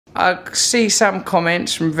I see some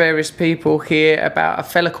comments from various people here about a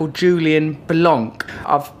fella called Julien Blanc.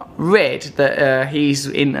 I've read that he's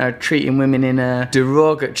into treating women in a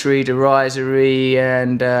derogatory, derisory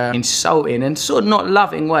and insulting and sort of not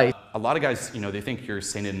loving way. A lot of guys, you know, they think you're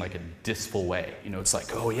saying it in like a dissful way. You know, it's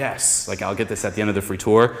like, oh yes, like I'll get this at the end of the free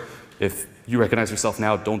tour. If you recognize yourself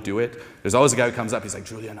now, don't do it. There's always a guy who comes up, he's like,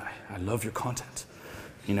 Julien, I love your content.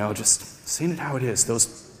 You know, just saying it how it is.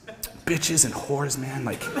 Those bitches and whores, man,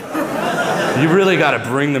 like, you really gotta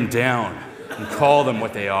bring them down and call them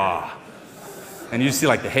what they are. And you just see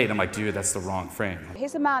like the hate, I'm like, dude, that's the wrong frame.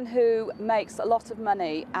 He's a man who makes a lot of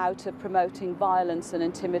money out of promoting violence and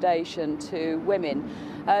intimidation to women.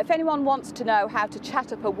 If anyone wants to know how to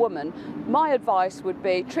chat up a woman, my advice would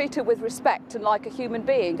be treat her with respect and like a human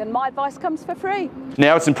being, and my advice comes for free.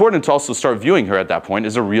 Now it's important to also start viewing her at that point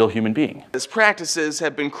as a real human being. His practices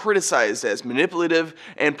have been criticized as manipulative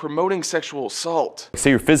and promoting sexual assault. Say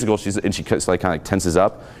you're physical, and she kind of like tenses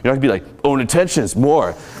up. You're not gonna be like, oh, intentions,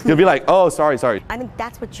 more. You'll be like, oh, sorry. I think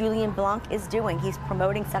that's what Julien Blanc is doing. He's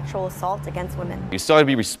promoting sexual assault against women. You still gotta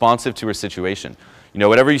be responsive to her situation. You know,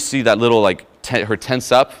 whatever you see that little like her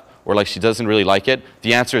tense up or like she doesn't really like it,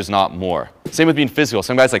 the answer is not more. Same with being physical.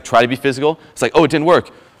 Some guys like try to be physical. It's like, oh, it didn't work.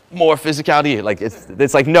 More physicality. Like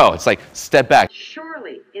it's like no. It's like step back.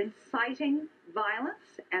 Surely inciting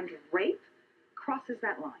violence and rape crosses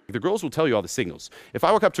that line. The girls will tell you all the signals. If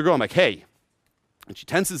I walk up to a girl, I'm like, hey, and she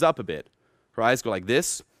tenses up a bit. Her eyes go like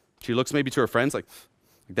this. She looks maybe to her friends like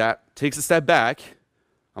that, takes a step back.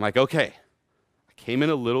 I'm like, okay, I came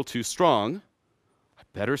in a little too strong. I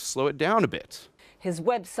better slow it down a bit. His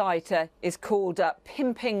website is called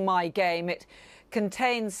Pimping My Game. It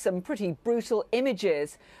contains some pretty brutal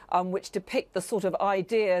images which depict the sort of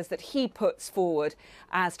ideas that he puts forward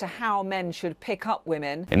as to how men should pick up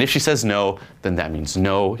women. And if she says no, then that means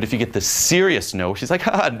no. If you get the serious no, she's like,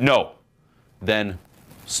 haha, no, then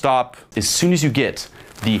stop. As soon as you get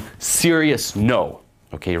the serious no,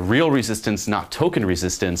 okay, real resistance, not token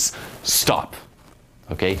resistance, stop.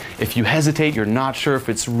 Okay, if you hesitate, you're not sure if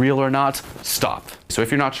it's real or not, stop. So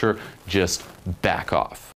if you're not sure, just back off.